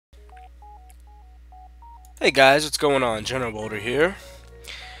Hey guys, what's going on? General Boulder here,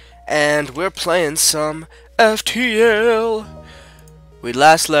 and we're playing some FTL. We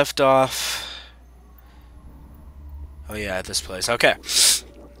last left off. Oh yeah, at this place. Okay.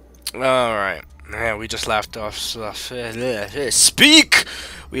 All right. Yeah, we just left off. Speak.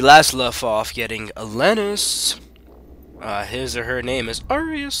 We last left off getting Alanis. His or her name is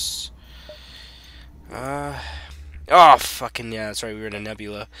Arius. Oh fucking yeah, that's right. We were in a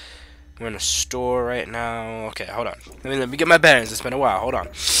nebula. We're in a store right now. Okay, hold on. Let me get my bearings. It's been a while. Hold on.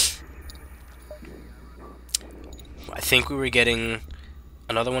 I think we were getting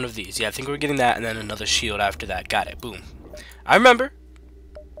another one of these. Yeah, I think we were getting that, and then another shield after that. Got it. Boom. I remember.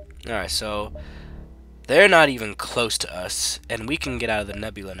 Alright, so they're not even close to us, and we can get out of the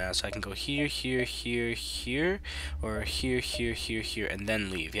nebula now. So I can go here, here, here, here, or here, here, here, here, and then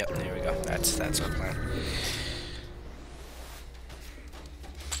leave. Yep, there we go. That's our plan.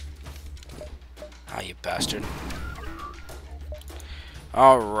 Ah, you bastard.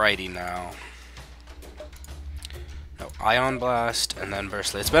 Alrighty now. No, Ion Blast, and then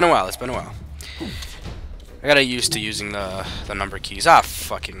Burst. It's been a while, I gotta used to using the number keys. Ah,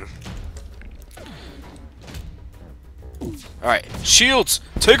 fucking. Alright, shields!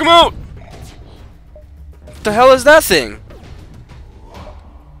 Take them out! What the hell is that thing?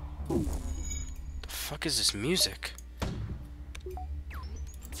 The fuck is this music?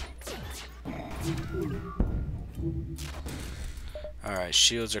 Alright,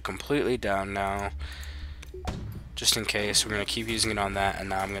 shields are completely down now. Just in case, we're going to keep using it on that, and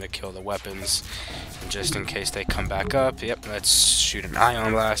now I'm going to kill the weapons. And just in case they come back up, yep, let's shoot an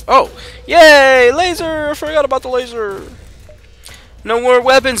Ion Blast. Oh! Yay! Laser! I forgot about the laser! No more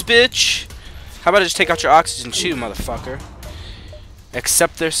weapons, bitch! How about I just take out your oxygen too, motherfucker?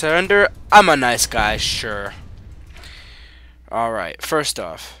 Accept their surrender? I'm a nice guy, sure. Alright, first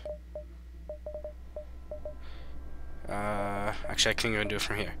off. Actually, I can't even do it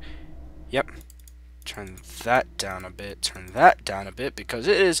from here. Yep. Turn that down a bit. Turn that down a bit because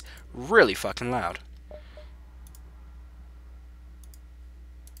it is really fucking loud.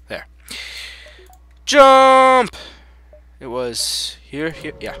 There. Jump! It was here,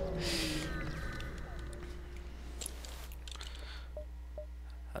 yeah.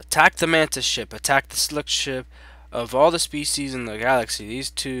 Attack the Mantis ship. Attack the Slick ship. Of all the species in the galaxy, these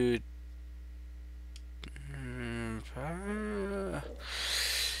two...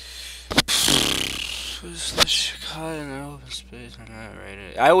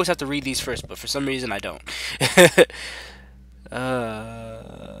 I always have to read these first, but for some reason I don't.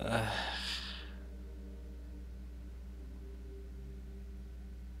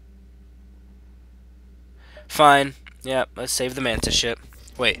 Fine. Yeah, let's save the Mantis ship.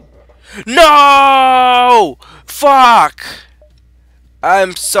 Wait. No! Fuck!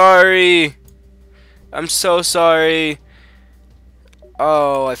 I'm sorry. I'm so sorry.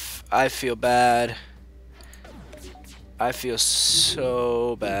 Oh, I feel bad. I feel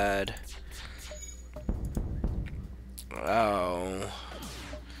so bad. Oh.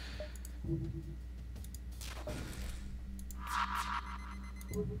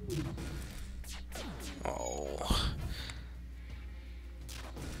 Oh.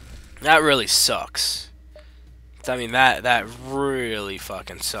 That really sucks. I mean, that really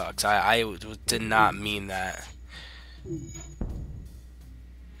fucking sucks. I did not mean that.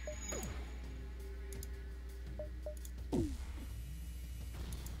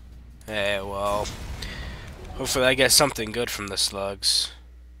 Hey, well, hopefully I get something good from the slugs.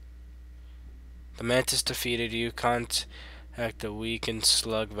 The Mantis defeated you. Contact the weakened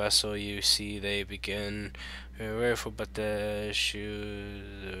slug vessel. You see they begin. Very grateful, but the issue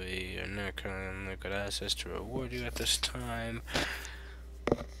are not currently good access to reward you at this time.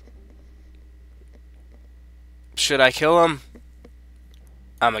 Should I kill him?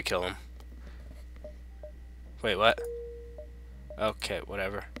 I'ma kill him. Wait, what? Okay,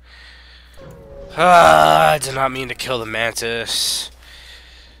 whatever. I did not mean to kill the Mantis.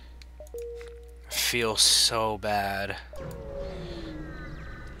 I feel so bad.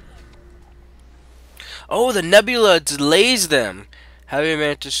 Oh, the nebula delays them. Have your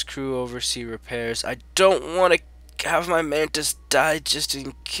Mantis crew oversee repairs. I don't want to have my Mantis die just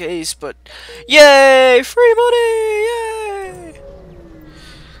in case, but... Yay! Free money! Yay!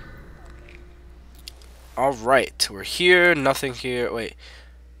 Alright, we're here. Nothing here. Wait.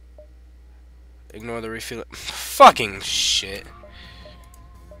 Ignore the refill. Fucking shit.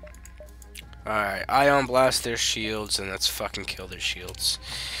 Alright, Ion Blast their shields, and let's fucking kill their shields.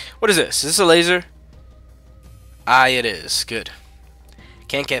 What is this? Is this a laser? Ah, it is. Good.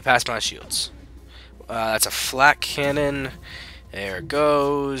 Can't get past my shields. That's a flak cannon. There it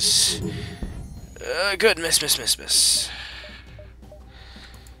goes. Good, miss.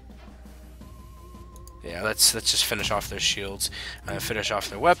 Yeah, let's just finish off their shields. Finish off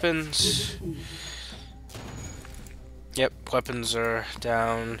their weapons. Yep, weapons are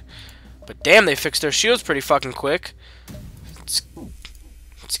down. But damn, they fixed their shields pretty fucking quick.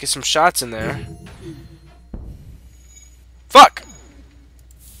 Let's get some shots in there. Fuck!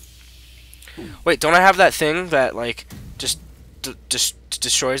 Wait, don't I have that thing that, like, just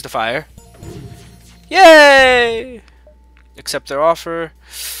destroys the fire? Yay! Accept their offer.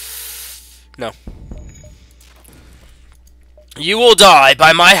 No. You will die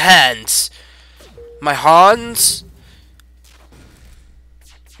by my hands. My hands.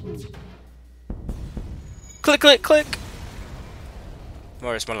 Click, click, click.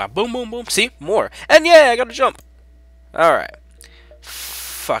 More is more like boom, boom, boom. See? More. And yeah, I got to jump. Alright.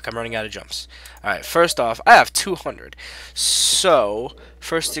 Fuck, I'm running out of jumps. Alright, first off, I have 200. So,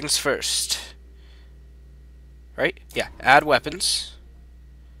 first things first. Right? Yeah, add weapons.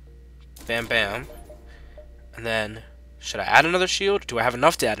 Bam, bam. And then, should I add another shield? Do I have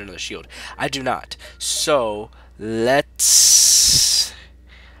enough to add another shield? I do not. So, let's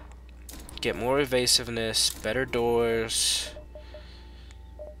get more evasiveness, better doors,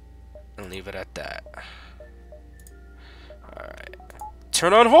 and leave it at that. Alright.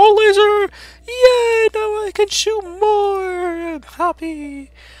 Turn on hole laser! Yay! Now I can shoot more! I'm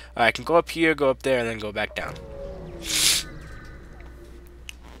happy! Alright, I can go up here, go up there, and then go back down.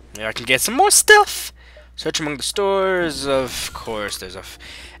 Yeah, I can get some more stuff! Search among the stores, of course, there's a...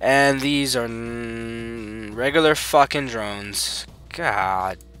 and these are regular fucking drones.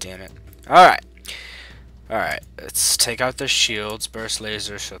 God damn it. Alright. Alright, let's take out their shields. Burst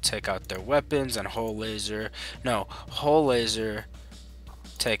laser shall take out their weapons, and hole laser... no, hole laser...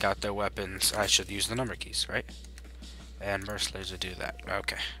 take out their weapons. I should use the number keys, right? And burst laser do that.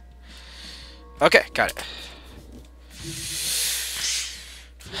 Okay. Okay, got it.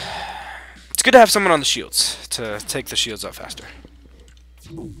 It's good to have someone on the shields to take the shields out faster.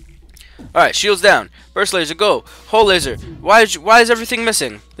 Alright, shields down. Burst laser, go. Hole laser. Why is everything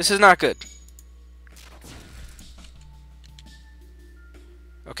missing? This is not good.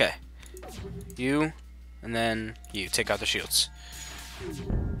 Okay. You, and then you. Take out the shields.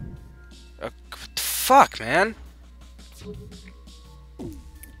 What the fuck, man?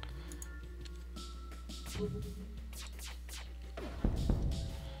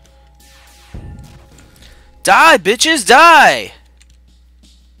 Die, bitches, die!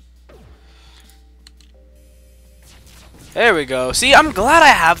 There we go. See, I'm glad I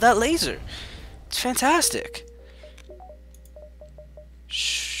have that laser. It's fantastic.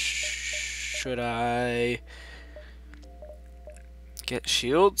 Should I get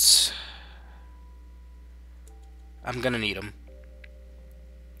shields? I'm gonna need them.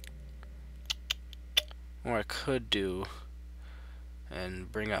 Or I could do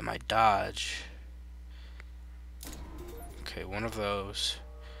and bring out my dodge. Okay, one of those,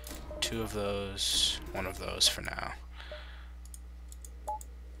 two of those, one of those for now.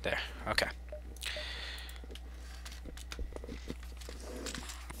 There, okay.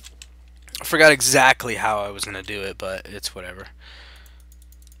 I forgot exactly how I was gonna do it, but it's whatever.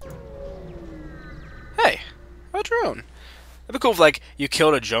 Hey, a drone. It'd be cool if, like, you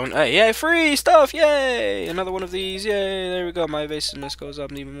killed a drone. Hey, yay, free stuff, yay! Another one of these, yay! There we go. My evasiveness goes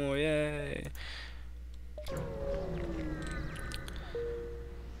up even more, yay!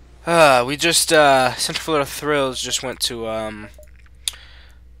 We just, Central Thrills just went to,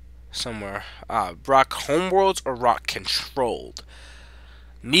 somewhere. Rock Homeworlds or Rock Controlled.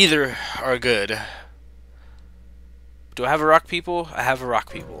 Neither are good. Do I have a Rock People? I have a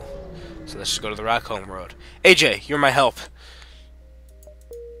Rock People. So let's just go to the Rock Homeworld. AJ, you're my help.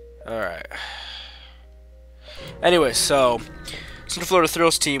 Alright. Anyway, so, Central Florida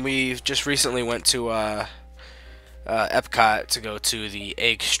Thrills team, we just recently went to, Epcot to go to the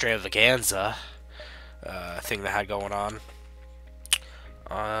Extravaganza thing that had going on.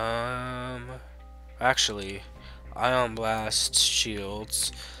 Actually, Ion Blast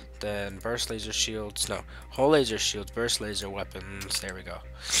shields, then Burst Laser shields, no, Hole Laser shields, Burst Laser weapons, there we go.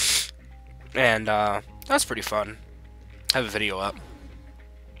 And, that's pretty fun. I have a video up.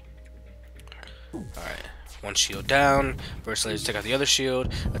 Alright, one shield down, Burst Laser take out the other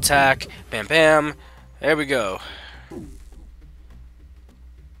shield, attack, bam bam, there we go.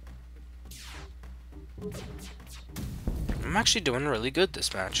 I'm actually doing really good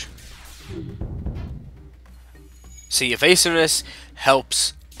this match. See, evasiveness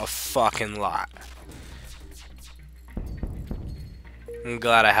helps a fucking lot. I'm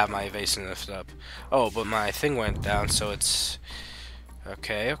glad I have my evasiveness up. Oh, but my thing went down, so it's...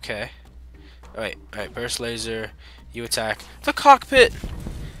 Okay, okay. Alright, burst laser. You attack the cockpit.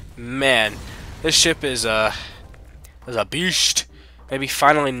 Man, this ship is a beast. Maybe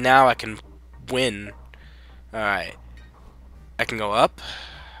finally now I can win. Alright. I can go up.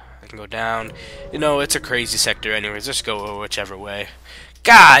 I can go down. You know, it's a crazy sector anyways. Just go whichever way.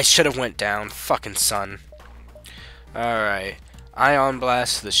 God, I should have went down. Fucking son. Alright. Ion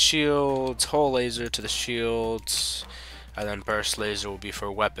blast to the shields. Hull laser to the shields. And then burst laser will be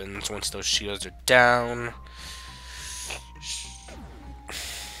for weapons once those shields are down.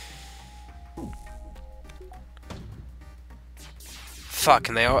 Fuck,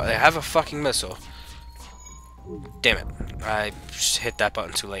 and they have a fucking missile. Damn it. I just hit that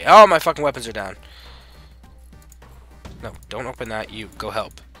button too late. Oh, my fucking weapons are down. No, don't open that. You, go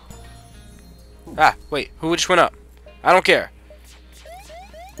help. Ah, wait. Who just went up? I don't care.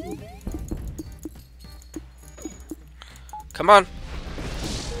 Come on.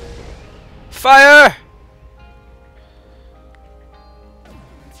 Fire!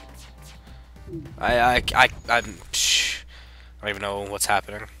 I don't even know what's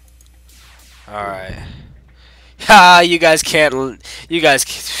happening. Alright. Ha! You guys can't.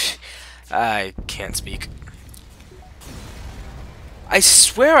 I can't speak. I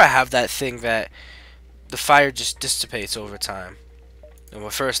swear I have that thing that the fire just dissipates over time. Well,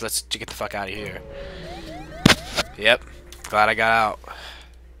 first, let's get the fuck out of here. Yep. Glad I got out.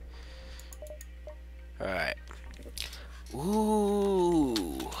 Alright.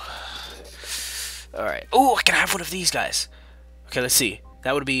 Ooh. Alright. Ooh, I can have one of these guys. Okay, let's see.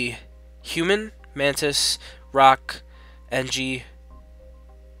 That would be human, mantis, rock, NG,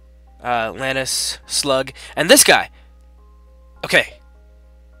 Lannis, slug, and this guy. Okay.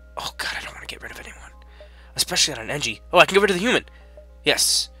 Oh god, I don't want to get rid of anyone. Especially on an NG. Oh, I can get rid of the human.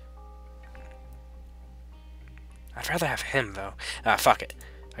 Yes. I'd rather have him though. Ah, fuck it.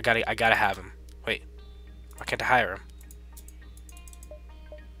 I gotta have him. Wait. Why can't I hire him?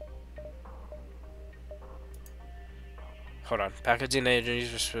 Hold on. Packaging energies.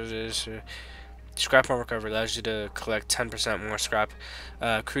 Scrap armor recovery allows you to collect 10% more scrap.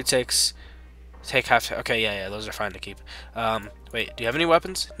 Crew take half. Okay, yeah, those are fine to keep. Wait, do you have any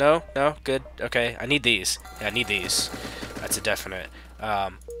weapons? No, good. Okay, I need these. Yeah, I need these. That's a definite.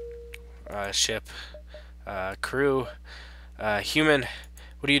 Ship, crew, human.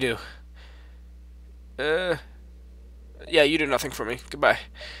 What do you do? Yeah, you do nothing for me. Goodbye.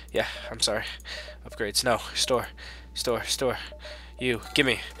 Yeah, I'm sorry. Upgrades. No. Store. You,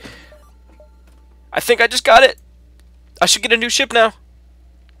 gimme. I think I just got it. I should get a new ship now.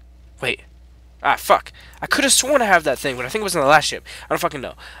 Wait. Ah, fuck. I could have sworn I have that thing, but I think it was in the last ship. I don't fucking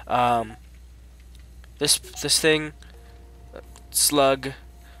know. This thing, slug,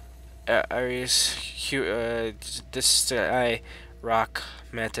 Ares, rock,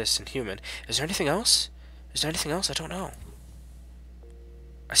 mantis, and human. Is there anything else? I don't know.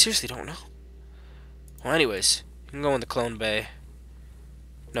 I seriously don't know. Well, anyways, you can go in the clone bay.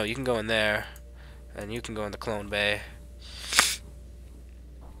 No, you can go in there, and you can go in the clone bay.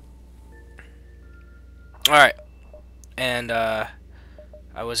 Alright. And, I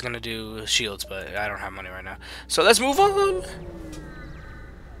was gonna do shields, but I don't have money right now. So let's move on!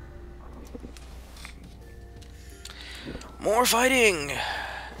 More fighting!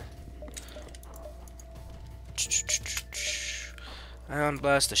 Ion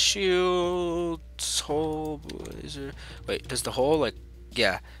blast the shields. Hole laser. Wait, does the hole, like,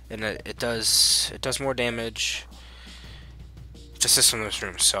 yeah, and it does more damage. It's a systemless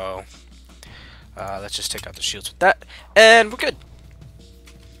room, so let's just take out the shields with that, and we're good.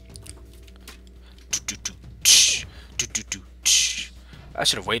 I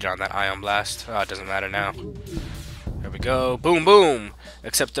should have waited on that ion blast. Oh, it doesn't matter now. There we go. Boom, boom.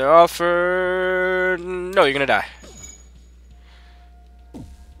 Accept their offer. No, you're gonna die.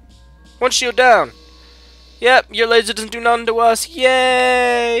 One shield down. Yep, your laser doesn't do nothing to us.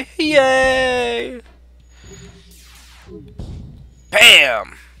 Yay! Yay!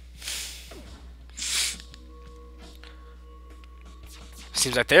 Bam!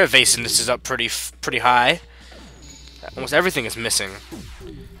 Seems like their evasiveness is up pretty high. Almost everything is missing.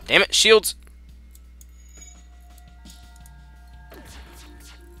 Damn it, shields!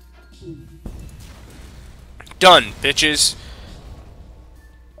 Done, bitches.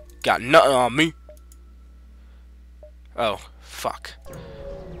 Got nothing on me. Oh, fuck.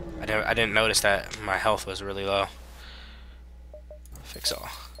 I didn't notice that my health was really low. Fix all.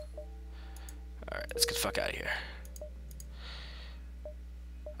 Alright, let's get the fuck out of here.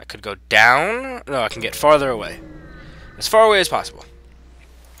 I could go down. No, I can get farther away. As far away as possible.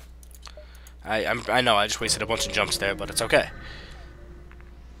 I know, I just wasted a bunch of jumps there, but it's okay.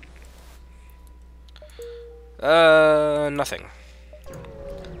 Nothing.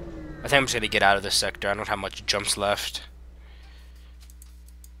 I think I'm just gonna get out of this sector. I don't have much jumps left.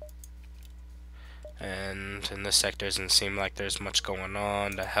 And in this sector doesn't seem like there's much going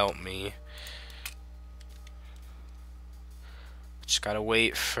on to help me. Just gotta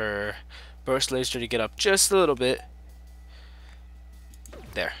wait for burst laser to get up just a little bit.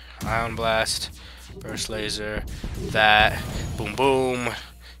 There. Ion blast. Burst laser. That. Boom boom.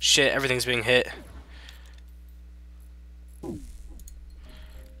 Shit, everything's being hit.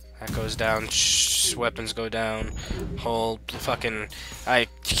 That goes down. Weapons go down. Whole fucking... I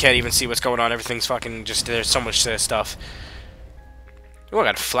can't even see what's going on. Everything's fucking just... There's so much stuff. Oh, I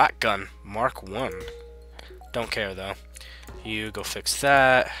got a flat gun. Mark 1. Don't care, though. You go fix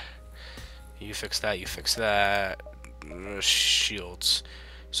that. You fix that. You fix that. Shields.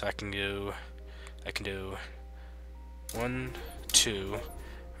 So I can do 1, 2,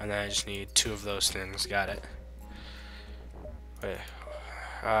 and then I just need 2 of those things. Got it. Wait.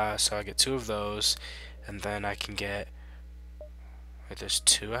 So I get 2 of those, and then I can get... Wait, there's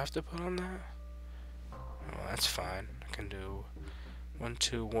 2 I have to put on that? Oh, that's fine. I can do 1,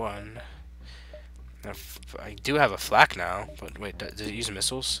 2, 1. Now, I do have a flak now, but wait, does it use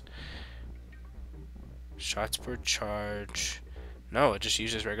missiles? Shots per charge. No, it just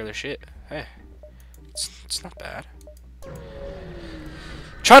uses regular shit. Hey, it's not bad.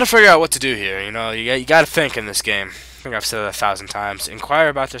 Trying to figure out what to do here. You know, you gotta think in this game. I think I've said it 1,000 times. Inquire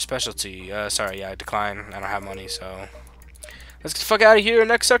about their specialty. Sorry, yeah, I decline. I don't have money, so let's get the fuck out of here.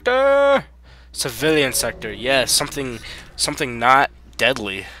 Next sector, civilian sector. Yes, something not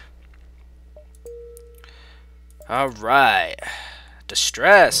deadly. All right,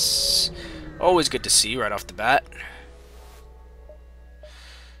 distress. Always good to see right off the bat.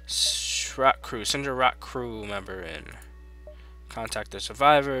 Rock crew. Send your rock crew member in. Contact the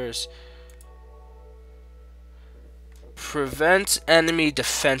survivors. Prevent enemy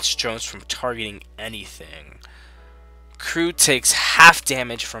defense drones from targeting anything. Crew takes half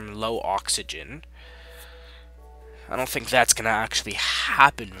damage from low oxygen. I don't think that's gonna actually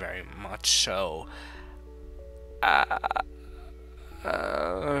happen very much, so I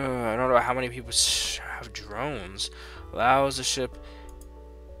don't know how many people have drones. Allows the ship.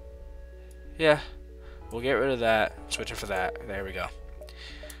 Yeah, we'll get rid of that. Switching for that. There we go.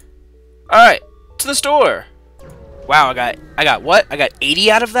 Alright, to the store. Wow, I got what? I got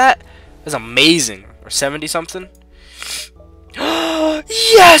 80 out of that? That's amazing. Or 70 something.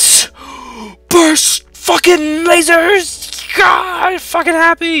 Yes! Burst fucking lasers! God, I'm fucking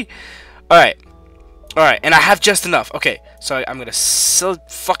happy. Alright. Alright, and I have just enough. Okay, so I'm gonna sell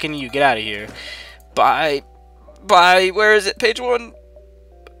fucking you. Get out of here. Bye. Where is it? Page 1.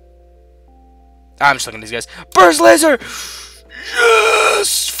 I'm just looking at these guys. Burst laser!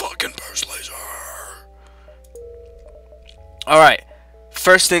 Yes! Fucking burst laser. Alright.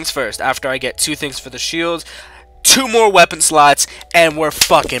 First things first. After I get 2 things for the shields, 2 more weapon slots, and we're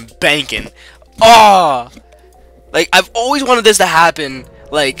fucking banking. Oh! Like, I've always wanted this to happen,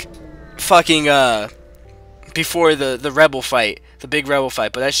 like, fucking, before the rebel fight. The big rebel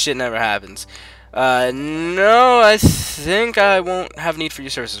fight, but that shit never happens. No, I think I won't have need for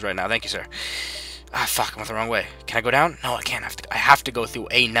your services right now. Thank you, sir. Ah, fuck, I went the wrong way. Can I go down? No, I can't. I have to go through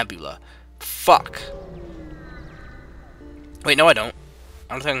a nebula. Fuck. Wait, no, I don't.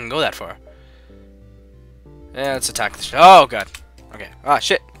 I don't think I can go that far. Yeah, let's attack this. Oh, God. Okay. Ah,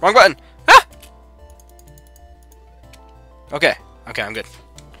 shit. Wrong button. Ah! Okay. Okay, I'm good.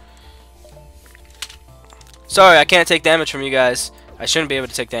 Sorry, I can't take damage from you guys. I shouldn't be able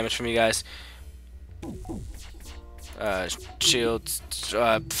to take damage from you guys. Shields.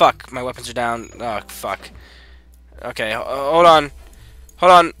 Fuck. My weapons are down. Oh, fuck. Okay, hold on.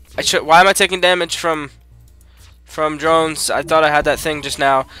 Hold on. Why am I taking damage from drones? I thought I had that thing just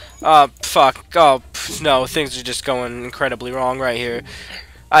now. Fuck. Oh, no. Things are just going incredibly wrong right here.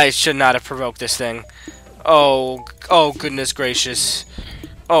 I should not have provoked this thing. Oh, goodness gracious.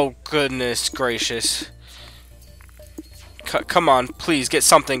 Oh, goodness gracious. Come on, please, get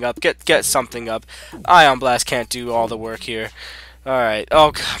something up. Get something up. Ion Blast can't do all the work here. Alright.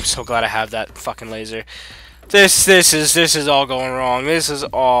 Oh, God, I'm so glad I have that fucking laser. This is all going wrong. This is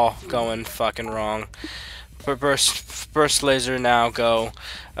all going fucking wrong. Burst laser now, go.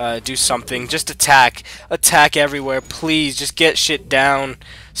 Do something. Just attack. Attack everywhere. Please, just get shit down.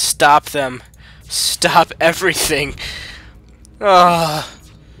 Stop them. Stop everything.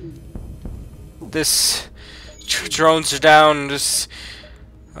 This... drones are down. Just...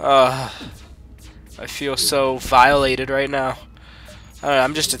 I feel so violated right now.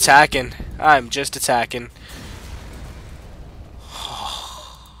 I'm just attacking. I'm just attacking.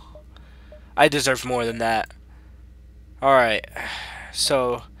 I deserve more than that. Alright,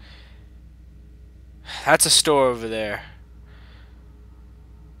 so that's a store over there.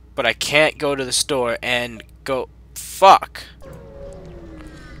 But I can't go to the store and go... Fuck.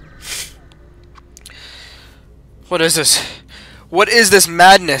 What is this? What is this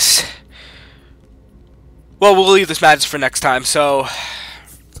madness? Well, we'll leave this madness for next time, so...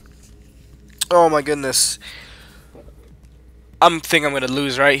 Oh my goodness. I'm thinking I'm gonna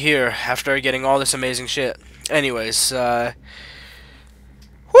lose right here after getting all this amazing shit. Anyways,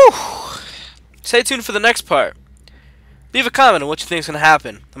 whew. Stay tuned for the next part. Leave a comment on what you think is gonna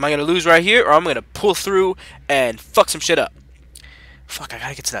happen. Am I gonna lose right here, or am I gonna pull through and fuck some shit up? Fuck, I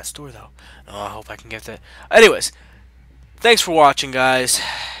gotta get to that store though. Oh, I hope I can get that. Anyways, thanks for watching, guys.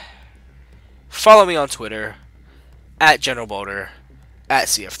 Follow me on Twitter at General Boulder, at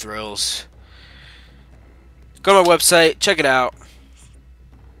CF Thrills. Go to my website, check it out.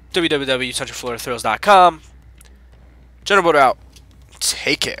 www.centralfloridathrills.com. General Boulder out.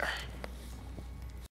 Take care.